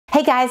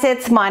Hey guys,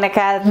 it's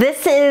Monica.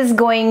 This is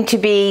going to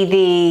be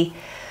the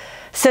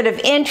sort of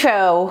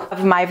intro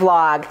of my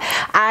vlog.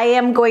 I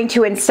am going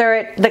to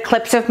insert the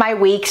clips of my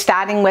week,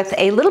 starting with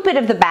a little bit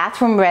of the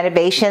bathroom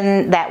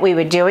renovation that we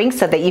were doing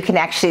so that you can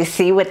actually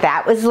see what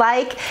that was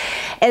like.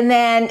 And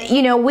then,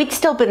 you know, we'd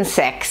still been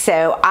sick,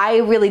 so I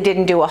really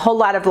didn't do a whole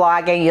lot of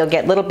vlogging. You'll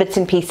get little bits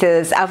and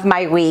pieces of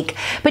my week,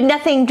 but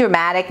nothing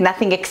dramatic,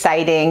 nothing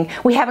exciting.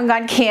 We haven't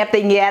gone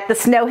camping yet. The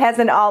snow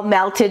hasn't all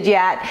melted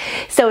yet.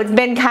 So it's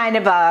been kind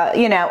of a,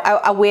 you know,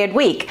 a weird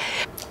week.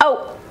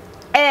 Oh,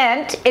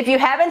 and if you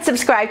haven't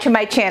subscribed to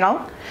my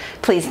channel,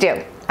 please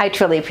do. I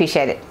truly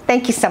appreciate it.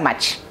 Thank you so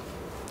much.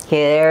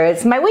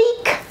 Here's my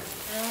week.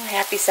 Oh,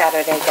 happy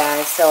Saturday,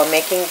 guys. So I'm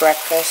making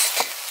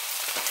breakfast.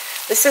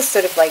 This is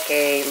sort of like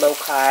a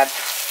low-carb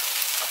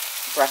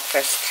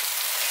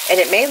breakfast. And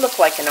it may look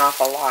like an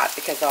awful lot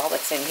because all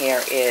that's in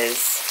here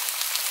is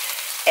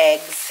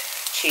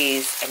eggs,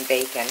 cheese, and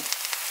bacon.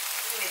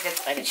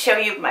 I can show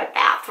you my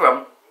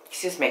bathroom.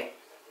 Excuse me.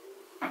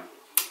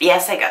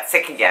 Yes, I got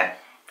sick again.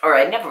 Or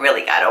I never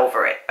really got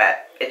over it,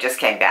 but it just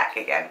came back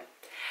again.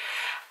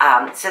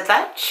 So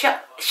that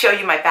show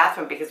you my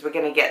bathroom because we're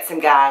going to get some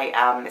guy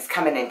is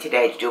coming in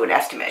today to do an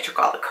estimate. I took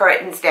all the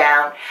curtains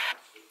down.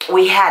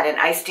 We had an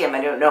ice dam.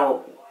 I don't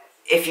know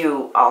if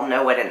you all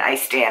know what an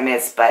ice dam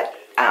is, but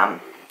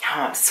I'm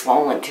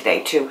swollen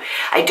today too.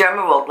 I derma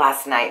rolled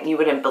last night, and you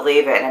wouldn't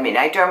believe it. I mean,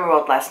 I derma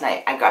rolled last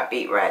night. I got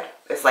beet red.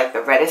 It's like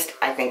the reddest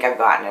I think I've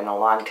gotten in a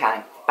long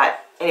time.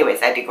 But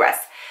anyways, I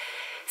digress.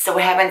 So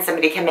we're having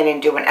somebody come in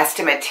and do an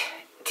estimate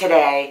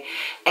today,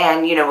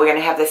 and you know, we're going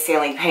to have the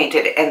ceiling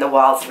painted and the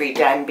walls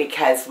redone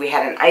because we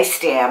had an ice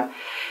dam,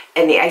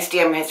 and the ice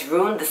dam has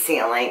ruined the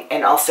ceiling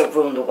and also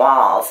ruined the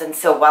walls. And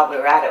so while we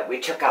were at it, we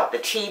took out the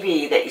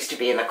TV that used to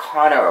be in the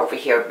corner over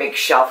here, a big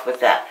shelf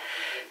with that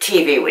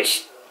TV,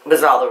 which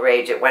was all the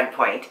rage at one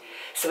point.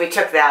 So we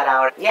took that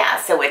out.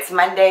 Yeah, so it's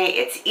Monday,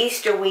 it's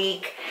Easter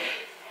week.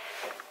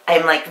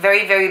 I'm like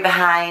very, very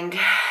behind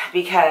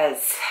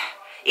because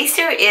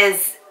Easter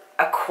is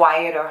a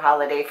quieter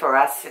holiday for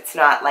us. It's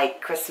not like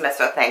Christmas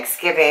or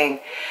Thanksgiving.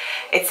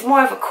 It's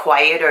more of a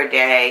quieter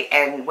day.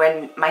 And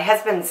when my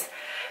husband's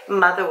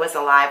mother was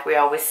alive, we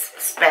always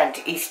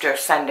spent Easter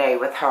Sunday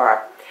with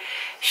her.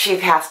 She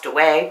passed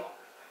away.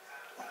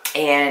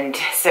 And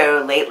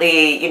so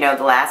lately, you know,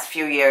 the last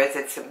few years,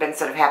 it's been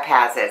sort of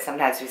haphazard.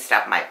 Sometimes we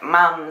stop my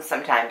mom,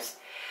 sometimes,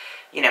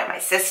 you know, my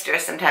sister,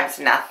 sometimes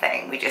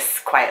nothing. We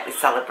just quietly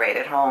celebrate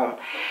at home.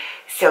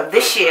 So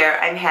this year,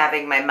 I'm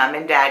having my mom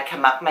and dad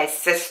come up. My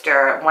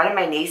sister, one of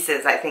my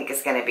nieces, I think,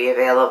 is going to be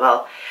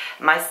available.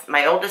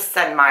 My oldest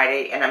son,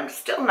 Marty, and I'm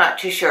still not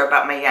too sure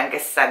about my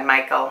youngest son,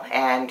 Michael,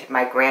 and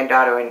my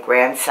granddaughter and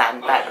grandson,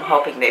 but I'm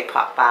hoping they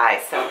pop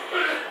by. So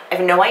I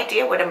have no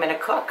idea what I'm going to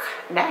cook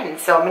then.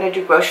 So I'm going to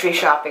do grocery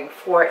shopping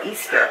for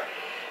Easter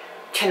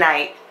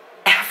tonight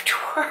after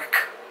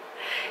work.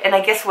 And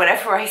I guess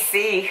whatever I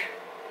see,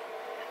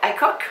 I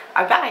cook,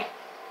 I buy.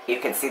 You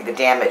can see the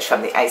damage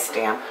from the ice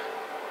dam.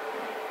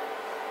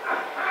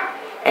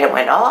 And it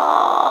went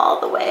all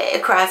the way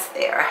across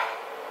there.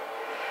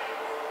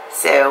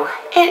 So,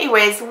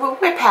 anyways, we're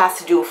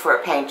past due for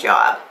a paint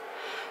job.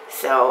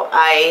 So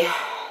I,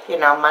 you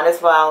know, might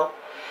as well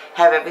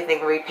have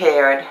everything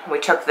repaired. We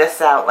took this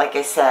out, like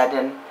I said,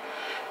 and,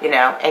 you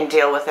know, and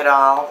deal with it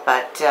all.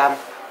 But,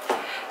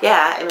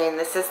 yeah, I mean,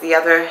 this is the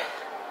other,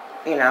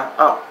 you know,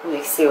 oh, let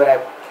me see what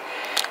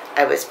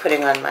I was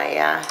putting on my,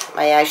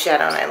 my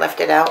eyeshadow, and I left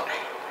it out,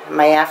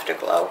 my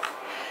afterglow.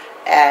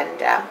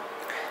 And,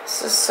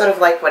 this is sort of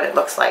like what it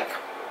looks like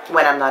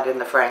when I'm not in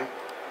the frame.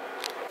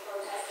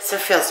 So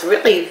it feels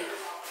really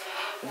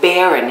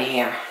bare in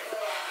here.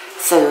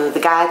 So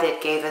the guy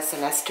that gave us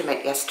an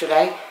estimate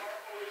yesterday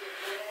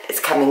is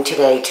coming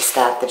today to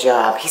start the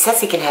job. He says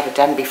he can have it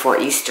done before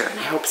Easter, and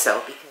I hope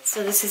so.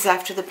 So this is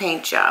after the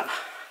paint job.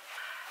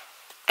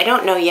 I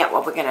don't know yet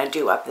what we're going to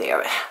do up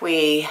there.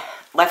 We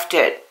left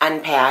it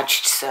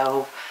unpatched,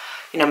 so,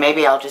 you know,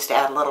 maybe I'll just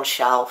add a little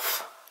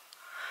shelf.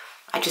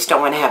 I just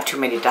don't want to have too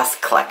many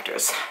dust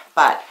collectors,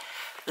 but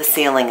the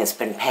ceiling has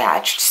been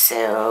patched,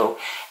 so,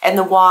 and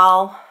the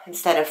wall,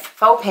 instead of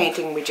faux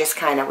painting, we just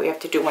kind of, we have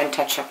to do one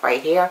touch up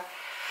right here,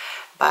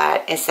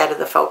 but instead of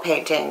the faux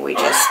painting, we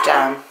just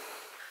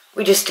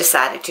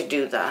decided to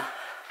do the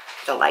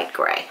light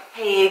gray.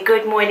 Hey,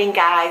 good morning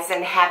guys,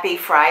 and happy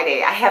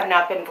Friday. I have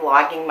not been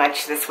vlogging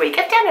much this week.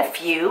 I've done a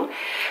few,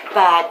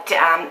 but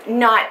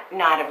not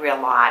a real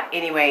lot.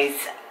 Anyways,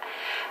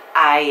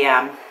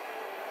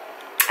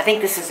 I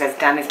think this is as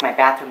done as my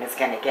bathroom is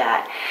going to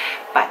get,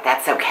 but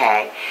that's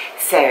okay.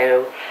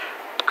 So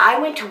I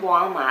went to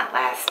Walmart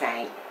last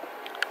night,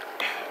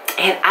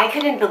 and I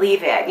couldn't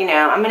believe it. You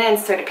know, I'm going to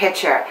insert a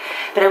picture,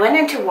 but I went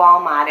into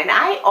Walmart, and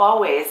I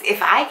always,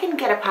 if I can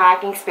get a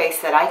parking space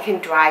that I can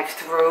drive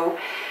through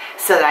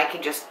so that I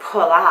can just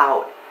pull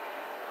out,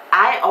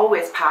 I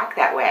always park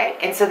that way.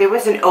 And so there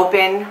was an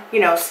open,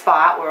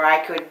 spot where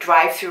I could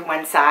drive through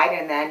one side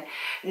and then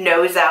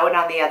nose out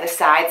on the other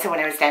side. So when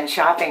I was done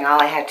shopping,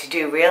 all I had to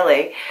do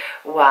really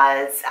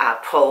was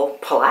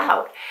pull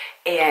out.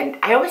 And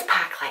I always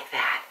park like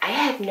that. I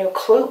had no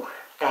clue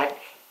that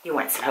you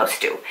weren't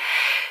supposed to.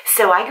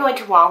 So I go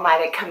into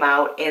Walmart and come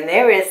out, and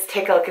there is,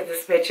 take a look at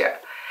this picture.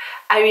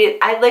 I mean,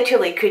 I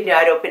literally could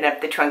not open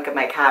up the trunk of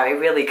my car. I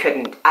really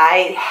couldn't.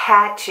 I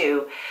had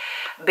to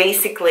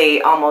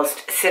basically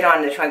almost sit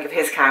on the trunk of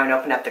his car and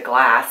open up the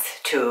glass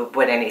to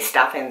put any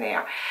stuff in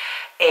there.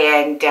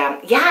 And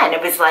yeah, and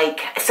it was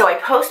like, so I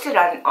posted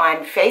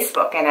on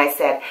Facebook and I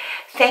said,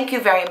 thank you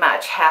very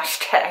much,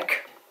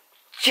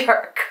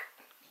 #jerk.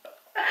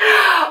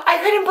 I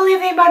couldn't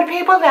believe the amount of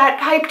people that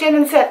piped in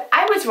and said,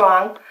 I was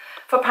wrong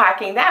for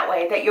parking that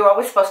way, that you're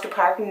always supposed to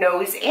park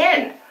nose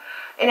in.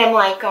 And I'm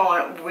like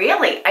going,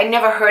 really? I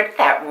never heard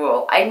that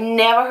rule. I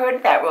never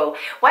heard that rule.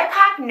 Why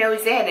park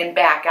nose in and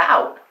back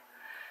out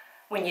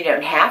when you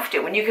don't have to?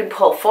 When you can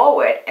pull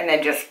forward and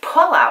then just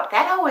pull out.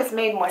 That always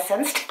made more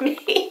sense to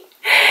me.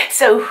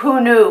 So who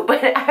knew?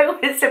 But I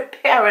was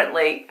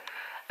apparently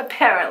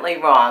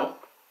wrong.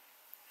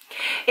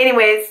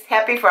 Anyways,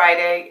 happy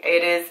Friday.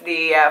 It is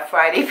the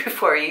Friday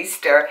before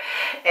Easter,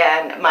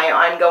 and my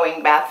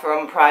ongoing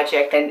bathroom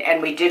project,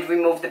 and we did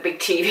remove the big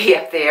TV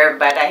up there,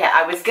 but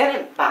I was going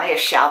to buy a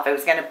shelf. I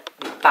was going to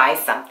buy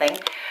something,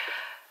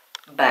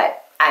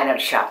 but I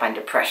don't shop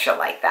under pressure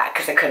like that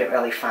because I couldn't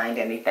really find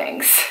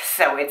anything.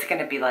 So it's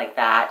going to be like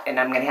that, and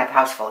I'm going to have a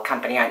house full of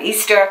company on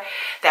Easter.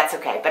 That's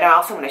okay, but I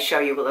also want to show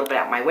you a little bit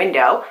out my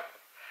window.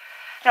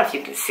 I don't know if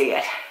you can see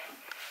it,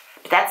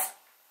 but that's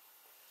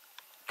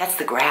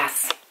the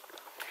grass.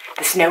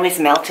 The snow is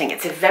melting.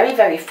 It's a very,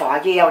 very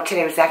foggy out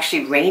today. It was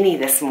actually rainy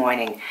this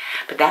morning.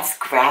 But that's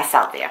grass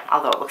out there,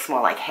 although it looks more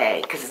like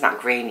hay because it's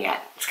not green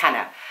yet. It's kind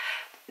of,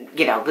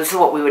 this is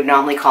what we would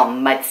normally call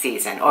mud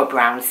season or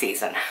brown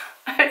season.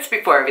 It's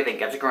before everything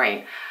gets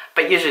green.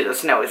 But usually the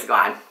snow is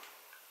gone.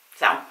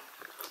 So,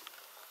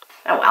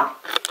 oh well.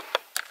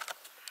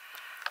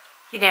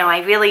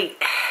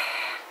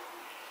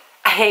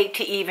 I hate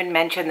to even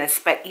mention this,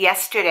 but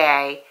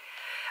yesterday,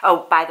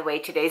 oh, by the way,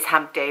 today's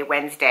hump day,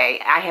 Wednesday.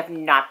 I have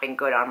not been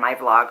good on my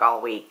vlog all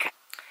week.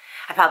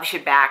 I probably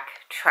should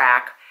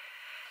backtrack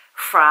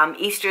from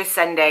Easter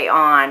Sunday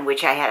on,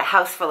 which I had a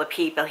house full of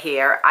people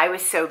here. I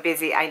was so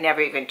busy, I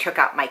never even took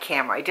out my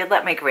camera. I did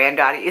let my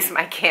granddaughter use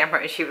my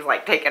camera, and she was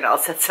like taking all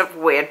sorts of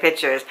weird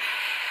pictures.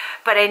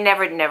 But I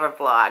never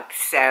vlogged.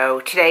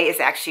 So today is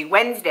actually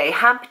Wednesday,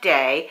 hump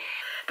day.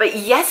 But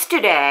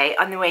yesterday,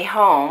 on the way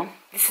home,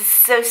 this is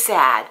so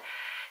sad.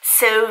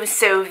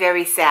 So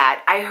very sad.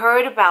 I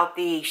heard about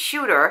the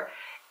shooter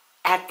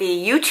at the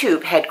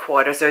YouTube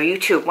headquarters, or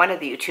one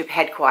of the YouTube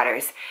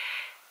headquarters,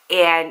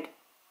 and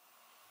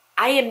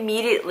I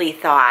immediately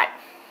thought,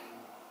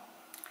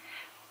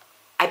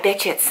 I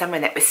bet you it's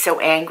someone that was so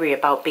angry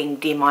about being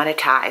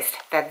demonetized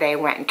that they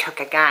went and took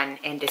a gun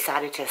and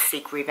decided to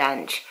seek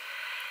revenge.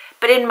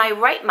 But in my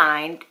right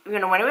mind,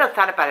 when I really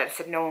thought about it, I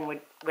said no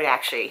one would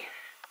actually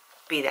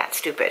be that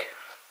stupid.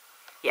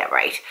 Yeah,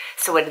 right.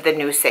 So what did the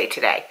news say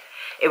today?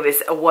 It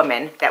was a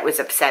woman that was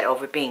upset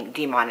over being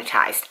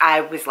demonetized. I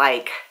was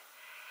like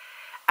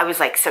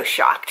so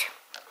shocked.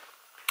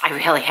 I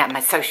really am.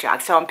 I'm so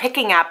shocked. So I'm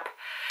picking up,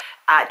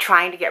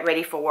 trying to get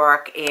ready for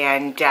work,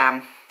 and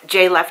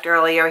Jay left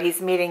earlier. He's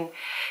meeting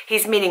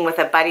with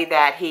a buddy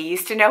that he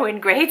used to know in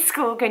grade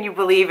school. Can you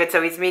believe it?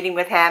 So he's meeting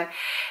with him,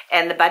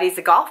 and the buddy's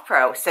a golf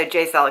pro. So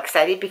Jay's all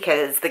excited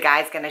because the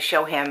guy's going to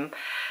show him,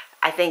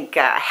 I think,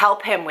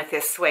 help him with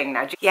his swing.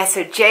 Now, yeah,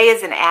 so Jay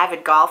is an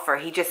avid golfer.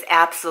 He just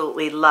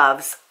absolutely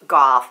loves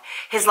golf.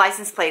 His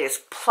license plate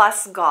is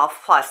Plus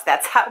Golf Plus.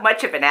 That's how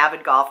much of an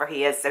avid golfer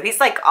he is. So he's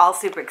like all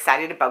super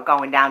excited about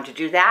going down to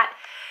do that.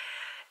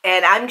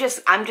 And I'm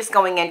just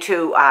going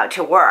into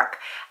to work.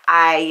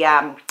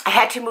 I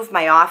had to move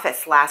my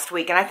office last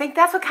week, and I think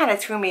that's what kind of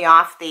threw me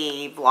off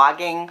the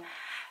vlogging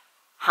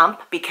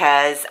hump,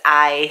 because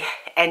I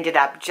ended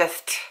up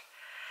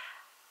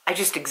I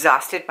just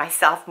exhausted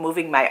myself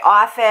moving my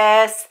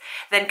office,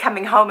 then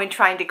coming home and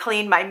trying to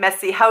clean my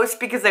messy house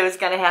because I was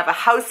going to have a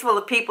house full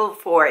of people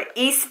for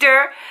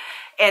Easter.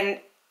 And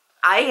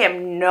I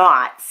am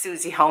not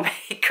Susie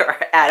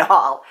Homemaker at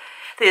all.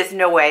 There's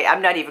no way.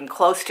 I'm not even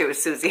close to a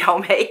Susie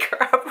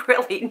Homemaker. I'm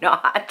really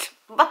not.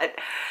 But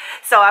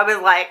so I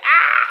was like,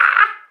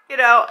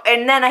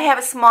 and then I have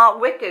a small,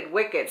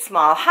 wicked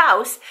small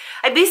house.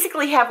 I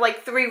basically have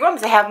like 3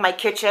 rooms. I have my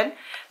kitchen,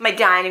 my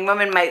dining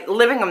room, and my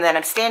living room that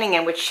I'm standing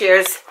in, which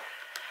shares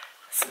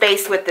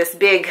space with this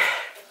big,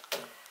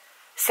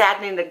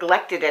 sadly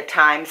neglected at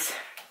times,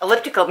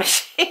 elliptical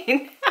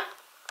machine.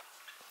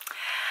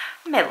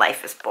 My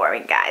life is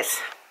boring, guys.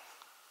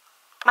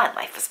 My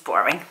life is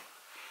boring.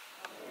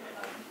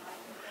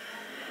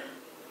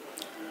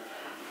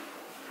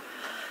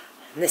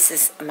 This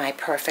is my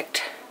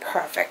perfect.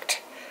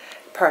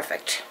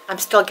 I'm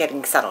still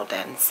getting settled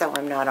in, so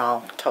I'm not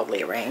all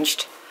totally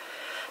arranged.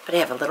 But I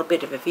have a little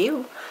bit of a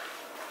view.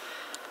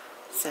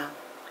 So,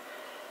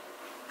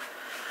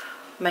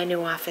 my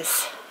new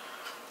office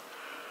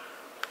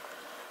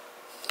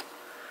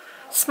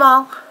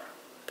Small,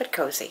 but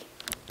cozy.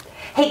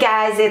 Hey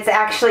guys, it's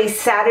actually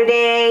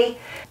Saturday,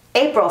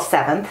 April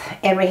 7th,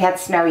 and we had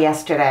snow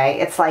yesterday.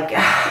 It's like,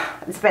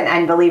 it's been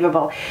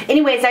unbelievable.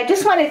 Anyways, I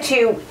just wanted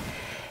to,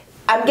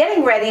 I'm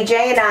getting ready.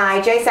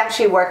 Jay's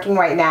actually working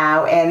right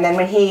now, and then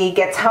when he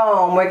gets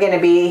home, we're going to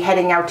be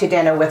heading out to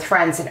dinner with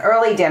friends, an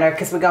early dinner,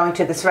 because we're going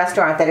to this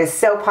restaurant that is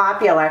so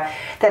popular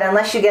that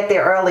unless you get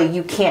there early,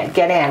 you can't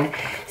get in.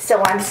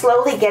 So I'm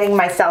slowly getting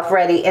myself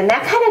ready, and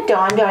that kind of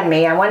dawned on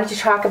me. I wanted to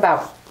talk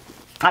about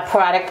a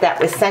product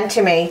that was sent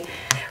to me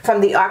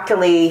from the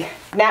Octoly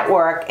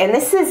network, and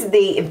this is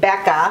the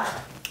Becca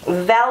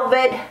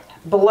Velvet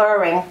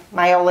Blurring,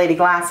 my old lady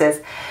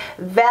glasses,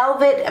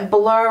 Velvet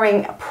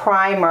Blurring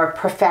Primer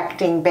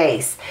Perfecting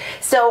Base.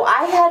 So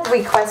I had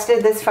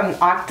requested this from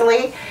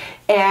Octoly,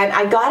 and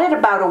I got it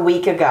about a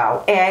week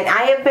ago, and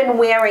I have been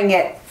wearing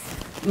it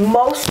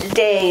most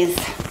days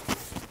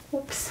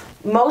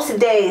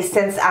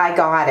since I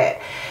got it.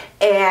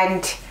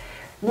 And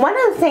one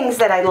of the things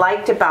that I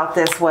liked about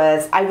this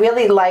was I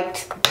really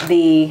liked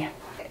the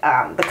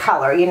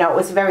color. You know, it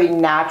was very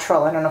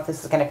natural. I don't know if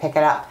this is going to pick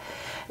it up.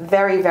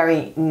 Very,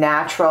 very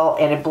natural,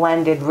 and it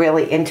blended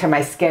really into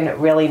my skin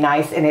really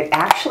nice, and it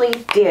actually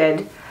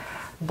did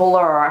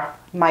blur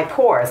my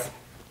pores,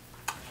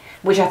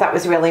 which I thought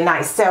was really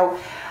nice. So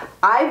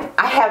I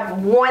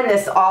have worn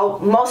this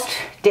most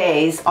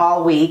days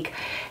all week.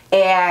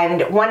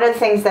 And one of the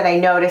things that I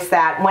noticed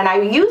that when I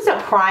use a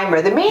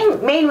primer, the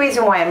main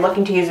reason why I'm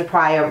looking to use a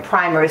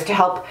primer is to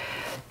help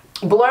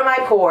blur my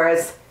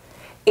pores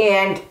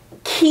and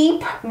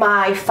keep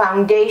my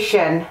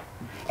foundation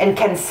and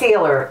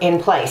concealer in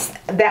place.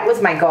 That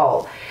was my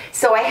goal.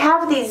 So I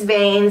have these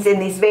veins,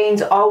 and these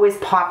veins always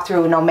pop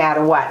through no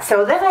matter what.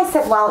 So then I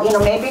said, well, you know,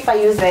 maybe if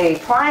I use a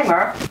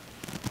primer,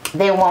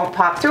 they won't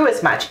pop through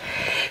as much.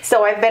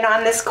 So I've been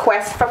on this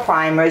quest for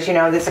primers. You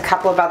know, there's a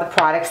couple of other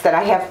products that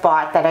I have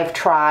bought that I've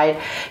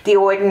tried. The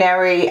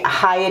Ordinary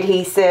High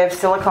Adhesive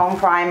Silicone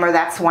Primer,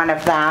 that's one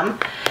of them.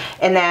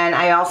 And then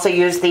I also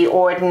use the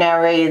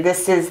Ordinary,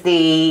 this is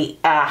the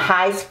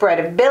High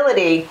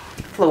Spreadability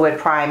Fluid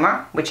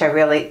Primer, which I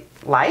really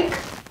like.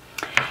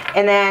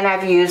 And then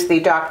I've used the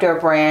Dr.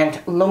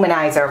 Brandt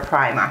Luminizer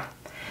Primer.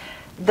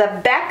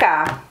 The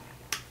Becca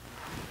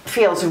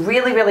feels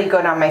really, really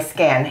good on my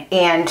skin,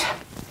 and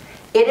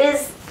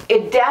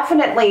it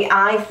definitely,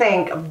 I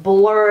think,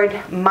 blurred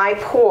my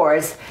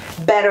pores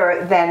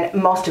better than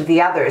most of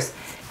the others,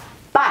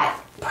 but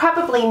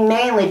probably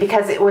mainly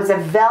because it was a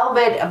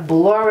velvet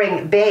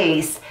blurring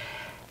base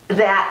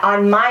that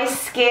on my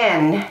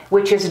skin,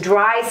 which is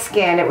dry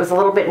skin, it was a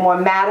little bit more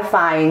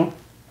mattifying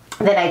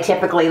than I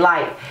typically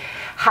like.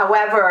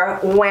 However,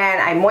 when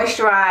I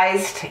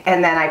moisturized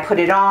and then I put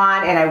it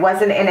on and I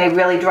wasn't in a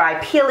really dry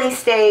peely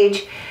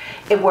stage,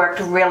 it worked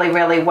really,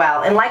 really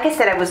well. And like I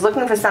said, I was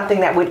looking for something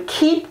that would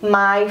keep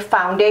my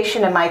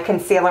foundation and my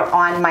concealer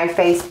on my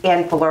face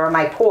and blur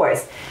my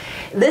pores.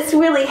 This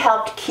really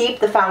helped keep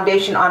the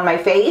foundation on my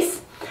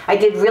face. I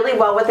did really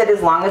well with it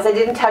as long as I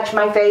didn't touch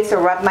my face or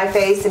rub my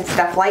face and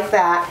stuff like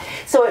that.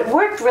 So it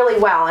worked really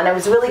well, and I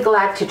was really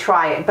glad to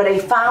try it. But I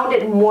found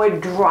it more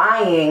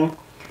drying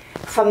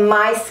for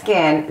my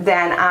skin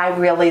than I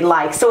really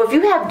like. So if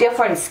you have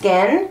different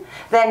skin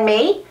than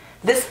me,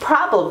 this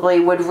probably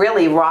would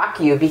really rock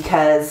you,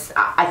 because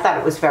I thought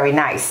it was very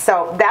nice.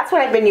 So that's what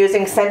I've been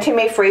using, sent to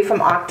me free from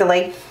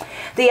Octoly.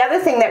 The other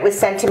thing that was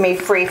sent to me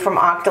free from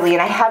Octoly,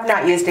 and I have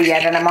not used it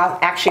yet, and I'm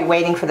actually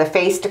waiting for the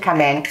face to come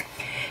in,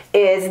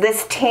 is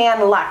this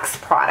Tan Luxe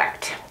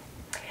product.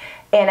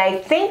 And I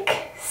think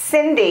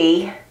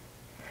Cindy,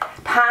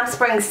 Palm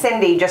Springs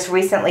Cindy, just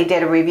recently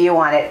did a review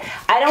on it.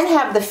 I don't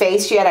have the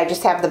face yet, I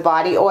just have the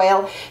body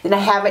oil, and I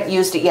haven't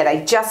used it yet.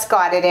 I just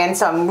got it in,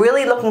 so I'm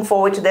really looking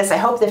forward to this. I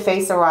hope the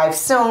face arrives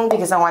soon,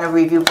 because I want to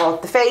review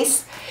both the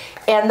face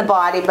and the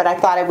body, but I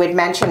thought I would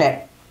mention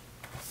it.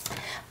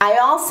 I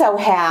also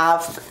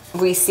have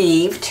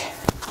received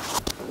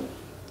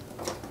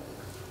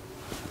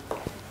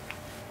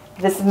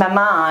this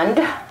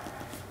Mamand.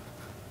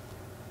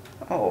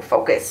 Oh,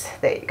 focus.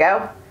 There you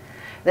go.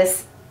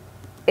 This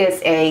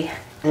is a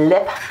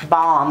lip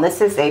balm.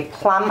 This is a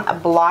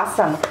Plum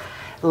Blossom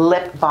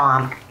lip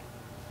balm.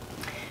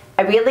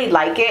 I really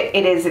like it.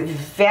 It is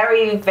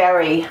very,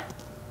 very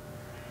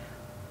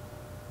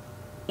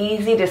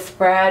easy to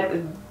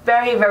spread,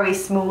 very, very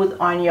smooth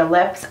on your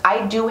lips.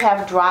 I do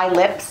have dry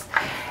lips,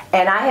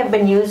 and I have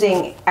been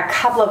using a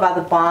couple of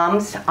other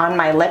balms on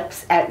my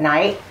lips at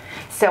night.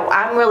 So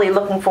I'm really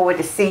looking forward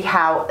to see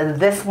how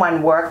this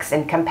one works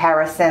in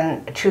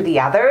comparison to the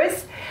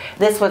others.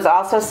 This was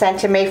also sent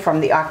to me from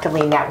the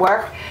Octoly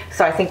network,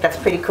 so I think that's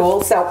pretty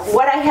cool. So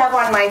what I have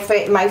on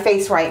my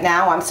face right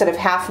now, I'm sort of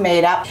half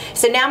made up.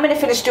 So now I'm going to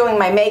finish doing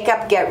my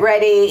makeup, get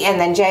ready, and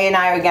then Jay and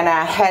I are going to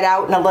head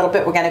out in a little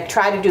bit. We're going to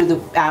try to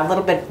do a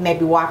little bit,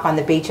 maybe walk on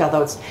the beach,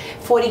 although it's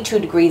 42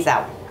 degrees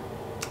out.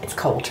 It's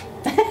cold.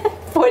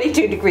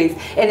 42 degrees.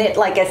 And it,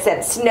 like I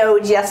said,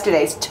 snowed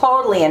yesterday. It's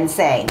totally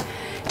insane.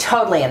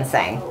 Totally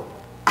insane.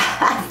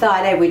 I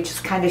thought I would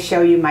just kind of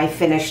show you my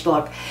finished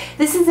look.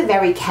 This is a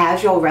very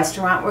casual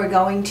restaurant we're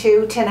going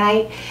to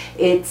tonight.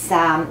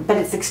 But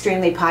it's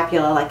extremely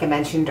popular, like I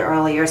mentioned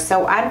earlier.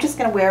 So I'm just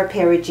going to wear a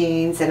pair of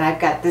jeans, and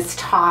I've got this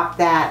top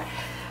that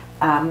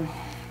kind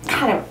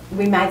of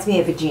reminds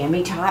me of a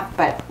jammy top,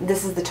 but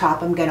this is the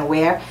top I'm going to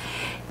wear.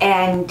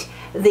 And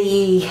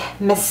the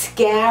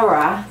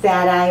mascara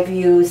that I've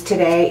used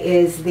today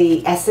is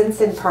the Essence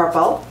in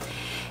Purple.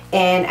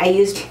 And I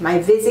used my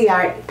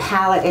Viseart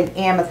palette in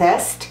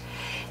Amethyst.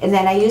 And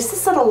then I used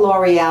this little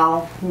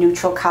L'Oreal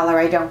neutral color.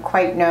 I don't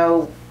quite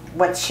know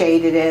what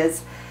shade it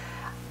is,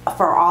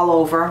 for all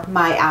over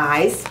my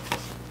eyes.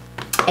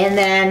 And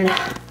then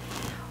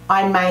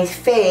on my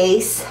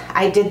face,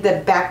 I did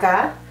the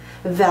Becca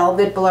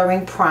Velvet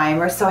Blurring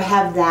Primer. So I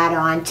have that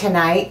on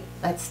tonight.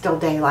 It's still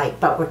daylight,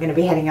 but we're going to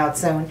be heading out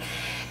soon.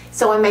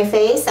 So on my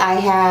face, I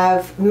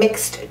have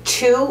mixed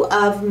 2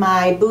 of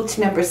my Boots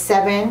No.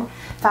 7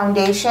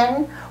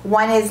 foundation.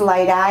 One is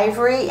light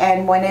ivory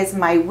and one is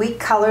my wheat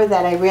color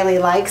that I really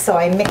like, so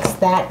I mixed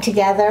that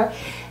together.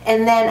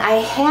 And then I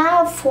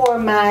have for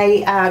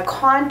my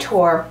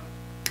contour,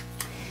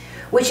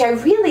 which I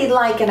really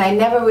like, and I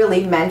never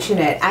really mention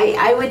it.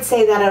 I would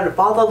say that out of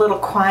all the little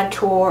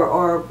contour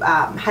or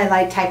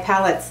highlight type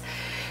palettes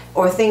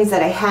or things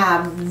that I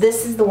have,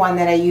 this is the one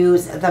that I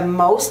use the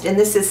most, and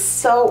this is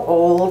so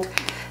old.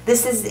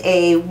 This is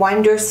a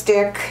Wonder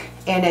Stick,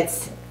 and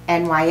it's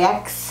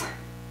NYX.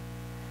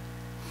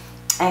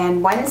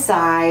 And one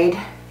side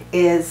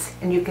is,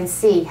 and you can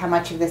see how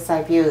much of this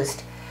I've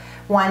used.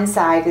 One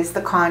side is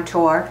the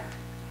contour,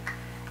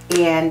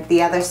 and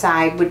the other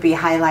side would be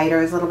highlighter.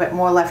 There's a little bit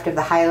more left of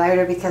the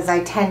highlighter because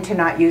I tend to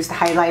not use the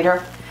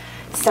highlighter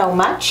so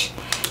much.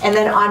 And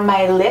then on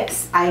my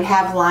lips, I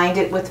have lined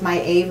it with my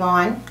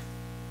Avon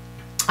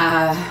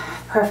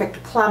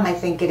Perfect Plum, I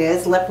think it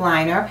is, lip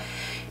liner.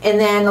 And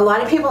then a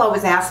lot of people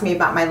always ask me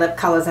about my lip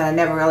colors, and I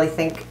never really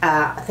think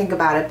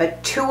about it.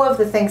 But 2 of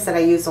the things that I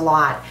use a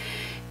lot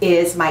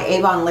is my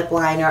Avon lip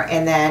liner,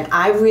 and then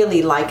I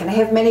really like, and I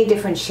have many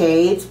different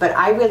shades, but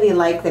I really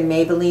like the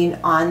Maybelline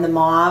On the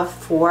Mauve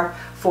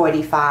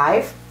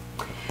 445.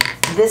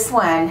 This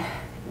one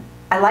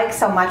I like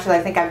so much that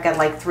I think I've got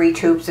like 3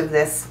 tubes of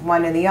this,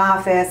 one in the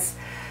office,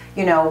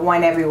 you know,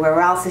 one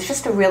everywhere else. It's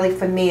just a really,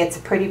 for me, it's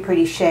a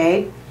pretty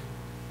shade.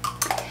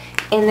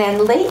 And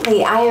then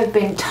lately I have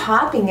been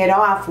topping it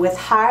off with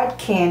Hard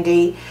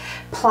Candy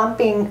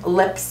Plumping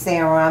Lip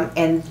Serum,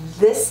 and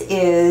this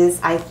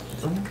is, let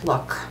me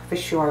look for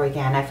sure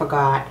again, I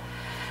forgot.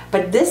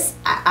 But this,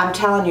 I'm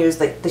telling you, is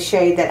like the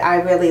shade that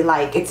I really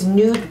like. It's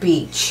Nude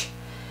Beach.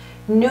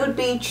 Nude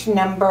Beach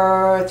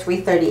number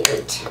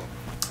 338.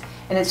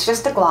 And it's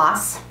just a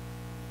gloss.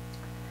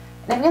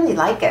 And I really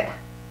like it.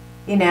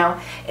 You know,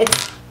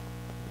 it's,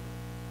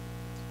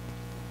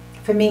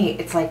 for me,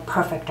 it's like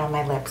perfect on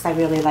my lips. I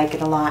really like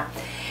it a lot.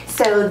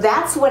 So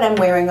that's what I'm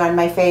wearing on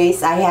my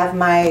face. I have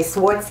my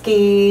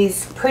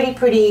Swarovski's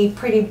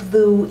pretty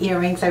blue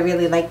earrings. I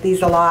really like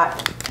these a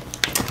lot.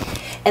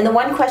 And the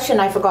one question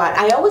I forgot,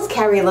 I always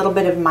carry a little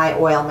bit of my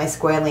oil, my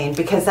squalene,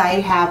 because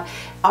I have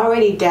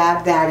already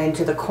dabbed that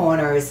into the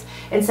corners,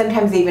 and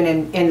sometimes even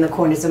in the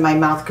corners of my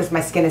mouth, because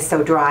my skin is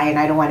so dry and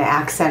I don't want to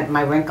accent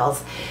my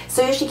wrinkles.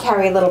 So I usually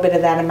carry a little bit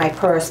of that in my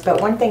purse.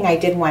 But one thing I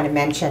did want to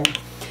mention,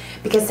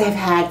 because I've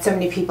had so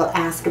many people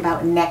ask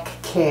about neck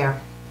care.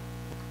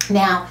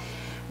 Now,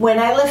 when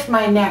I lift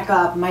my neck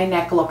up, my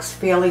neck looks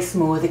fairly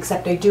smooth,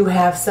 except I do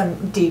have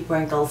some deep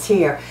wrinkles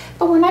here.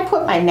 But when I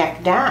put my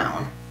neck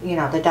down, you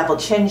know, the double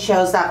chin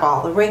shows up,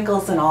 all the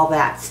wrinkles and all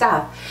that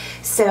stuff.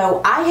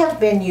 So I have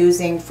been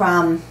using,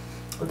 from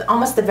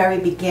almost the very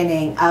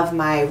beginning of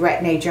my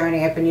Retin-a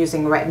journey, I've been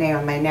using Retin-a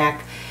on my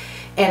neck.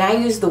 And I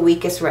use the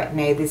weakest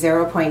Retin-a, the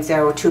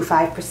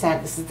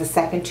 0.025%. This is the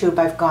second tube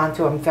I've gone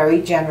through. I'm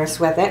very generous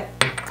with it.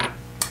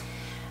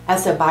 I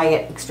also buy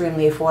it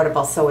extremely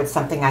affordable, so it's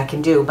something I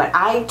can do. But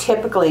I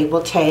typically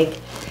will take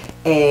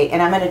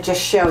and I'm going to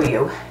just show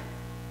you,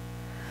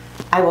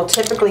 I will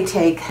typically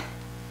take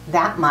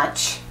that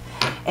much.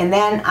 And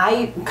then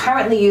I'm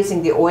currently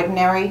using the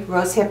ordinary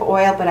rosehip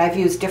oil, but I've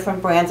used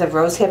different brands of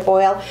rosehip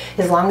oil.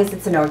 As long as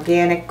it's an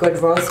organic, good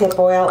rosehip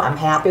oil, I'm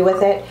happy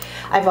with it.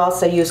 I've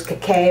also used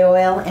cacao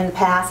oil in the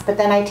past, but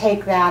then I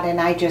take that and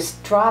I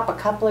just drop a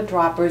couple of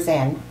droppers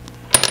in.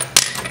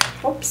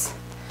 Whoops.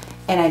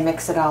 And I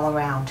mix it all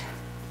around.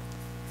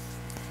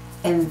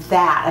 And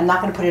that, I'm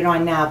not going to put it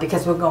on now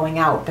because we're going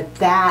out, but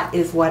that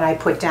is what I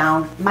put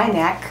down my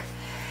neck.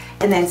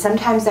 And then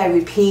sometimes I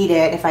repeat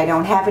it if I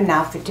don't have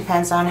enough. It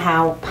depends on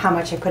how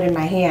much I put in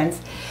my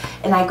hands.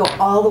 And I go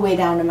all the way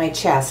down to my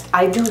chest.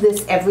 I do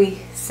this every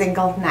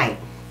single night,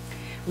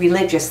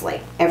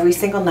 religiously. Every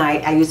single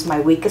night I use my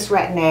weakest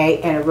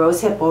Retin-a and a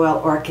rosehip oil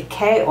or a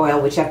cacao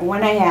oil, whichever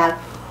one I have,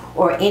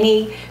 or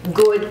any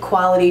good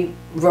quality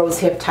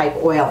rosehip type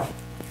oil.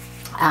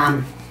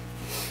 And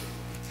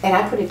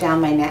I put it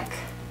down my neck.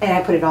 And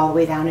I put it all the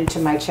way down into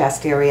my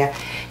chest area.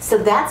 So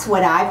that's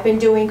what I've been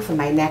doing for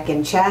my neck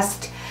and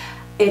chest.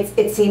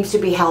 It seems to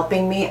be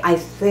helping me, I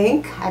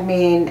think. I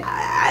mean,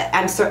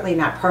 I'm certainly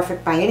not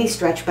perfect by any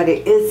stretch, but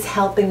it is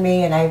helping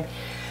me, and I,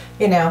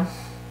 you know,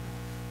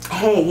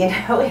 hey, you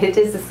know, it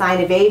is a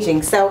sign of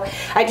aging. So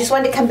I just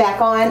wanted to come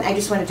back on. I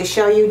just wanted to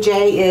show you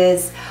Jay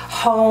is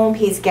home.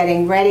 He's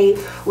getting ready.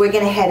 We're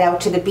going to head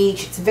out to the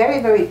beach. It's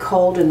very, very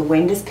cold and the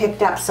wind has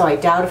picked up, so I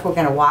doubt if we're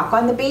going to walk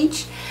on the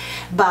beach.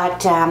 But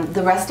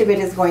the rest of it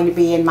is going to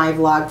be in my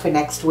vlog for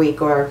next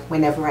week or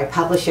whenever I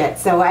publish it.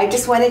 So I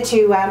just wanted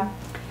to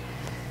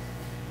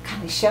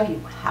kind of show you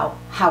how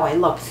I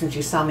look since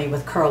you saw me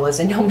with curlers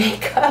and no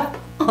makeup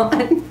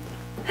on.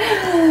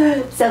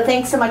 So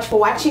thanks so much for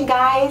watching,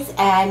 guys,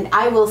 and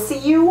I will see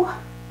you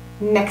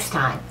next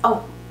time.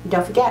 Oh,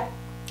 don't forget,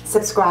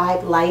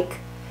 subscribe, like,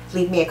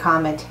 leave me a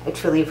comment. I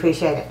truly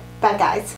appreciate it. Bye, guys.